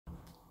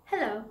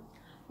Hello,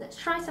 let's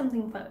try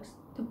something first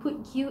to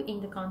put you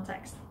in the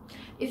context.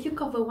 If you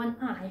cover one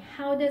eye,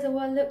 how does the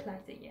world look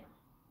like to you?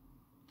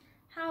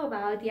 How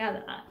about the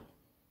other eye?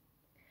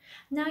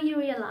 Now you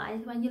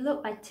realize when you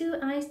look at two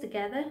eyes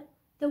together,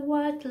 the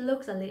world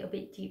looks a little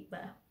bit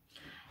deeper.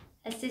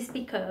 This is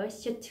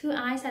because your two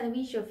eyes have a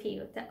visual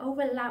field that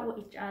overlap with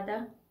each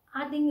other,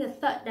 adding the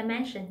third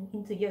dimension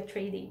into your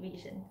 3D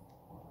vision.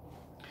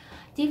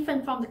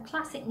 Different from the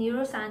classic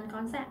neuroscience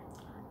concept,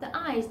 the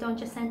eyes don't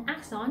just send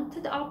axons to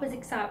the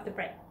opposite side of the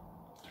brain.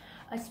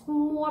 A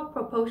small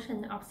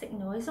proportion of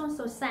signal is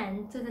also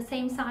sent to the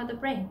same side of the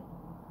brain.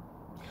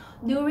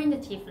 During the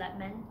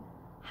development,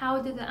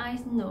 how do the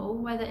eyes know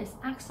whether its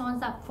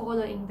axons are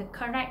following the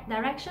correct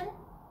direction?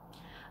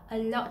 A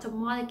lot of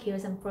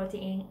molecules and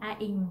proteins are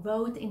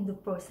involved in the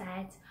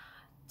process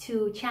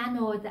to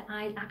channel the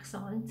eye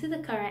axon to the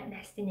correct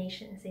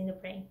destinations in the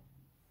brain.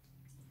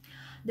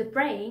 The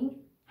brain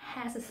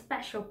has a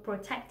special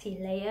protective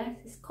layer.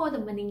 It's called the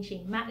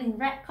meningeal, marked in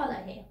red color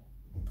here.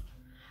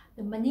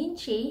 The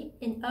meningeal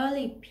in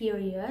early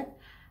period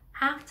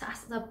acts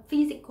as a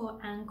physical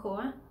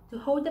anchor to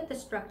hold up the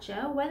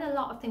structure when a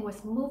lot of things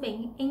was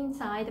moving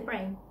inside the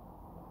brain.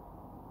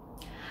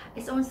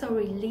 It's also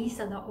released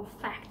a lot of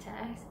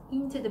factors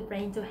into the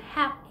brain to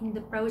help in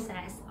the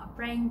process of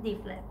brain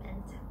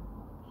development.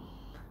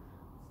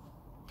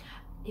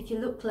 If you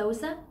look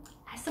closer,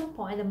 at some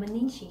point the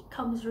meningeal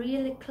comes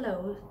really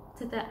close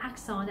to the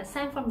axon that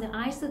sent from the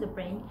eyes to the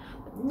brain,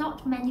 but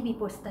not many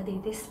people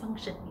study this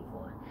function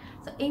before.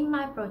 So in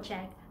my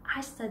project,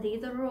 I study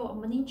the role of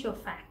meningeal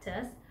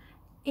factors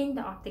in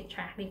the optic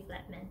tract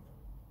development.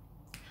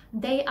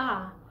 They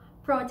are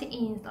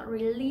proteins that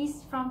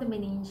release from the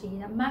meningeal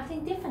that marked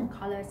in different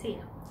colors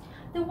here.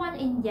 The one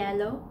in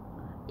yellow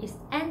is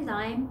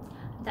enzyme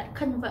that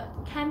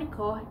convert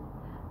chemical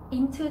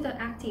into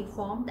the active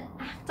form that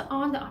act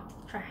on the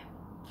optic tract.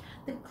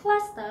 The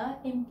cluster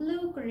in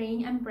blue,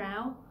 green, and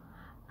brown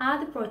are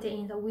the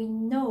proteins that we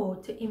know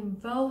to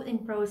involve in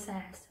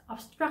process of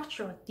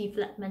structural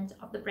development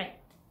of the brain.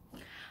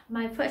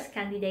 My first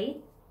candidate,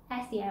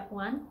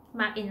 SDF1,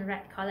 marked in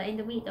red color in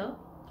the middle,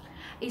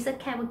 is a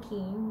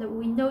chemokine that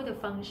we know the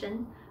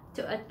function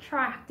to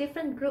attract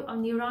different group of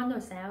neuronal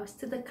cells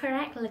to the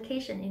correct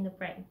location in the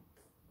brain.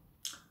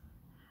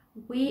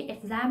 We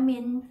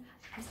examine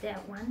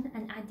SDF1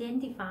 and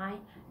identify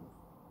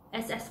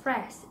as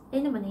expressed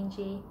in the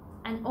meningeal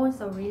and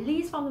also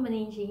released from the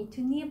meningeal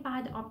to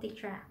nearby the optic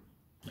tract.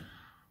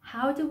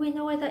 How do we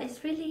know whether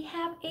it's really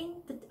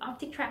helping the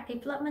optic tract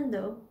development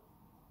though?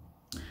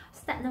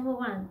 Step number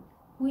 1.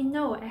 We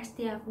know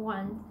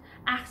SDF1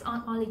 acts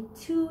on only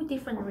two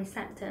different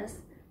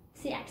receptors,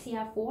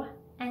 CXCR4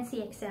 and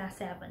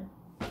CXCR7.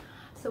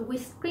 So we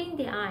screen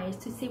the eyes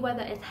to see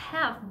whether it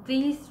helps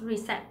these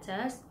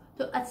receptors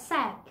to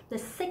accept the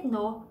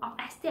signal of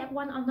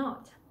SDF1 or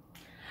not.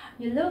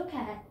 You look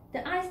at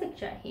the eyes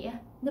picture here,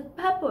 the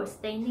purple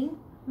staining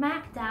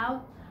marks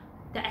out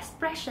the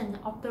expression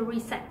of the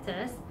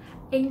receptors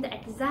in the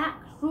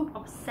exact group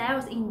of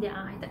cells in the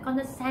eye that's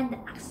gonna send the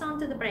axon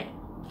to the brain.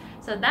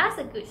 So that's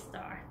a good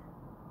start.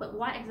 But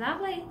what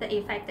exactly the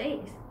effect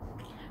is?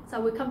 So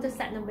we come to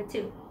step number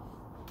 2.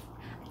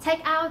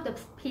 Take out the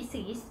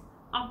pieces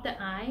of the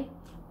eye,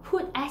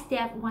 put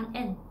SDF1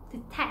 in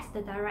to test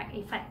the direct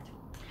effect.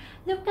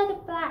 Look at the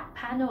black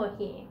panel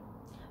here.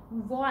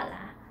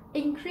 Voila!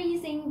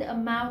 Increasing the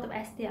amount of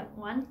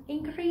SDF1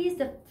 increase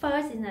the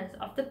fuzziness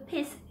of the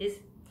pieces,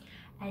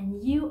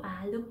 and you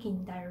are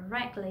looking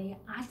directly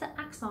at the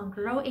axon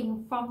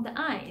growing from the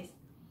eyes.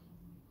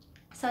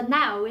 So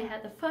now we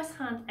have the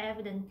first-hand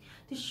evidence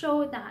to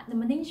show that the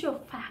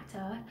meningeal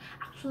factor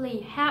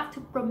actually help to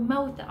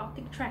promote the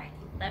optic tract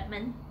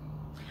development.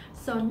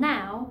 So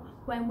now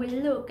when we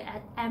look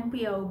at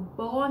embryo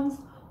born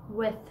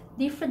with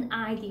different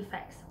eye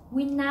defects,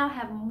 we now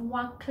have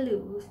more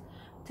clues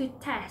to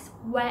test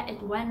where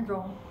it went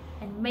wrong,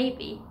 and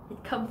maybe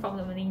it comes from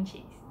the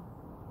meninges.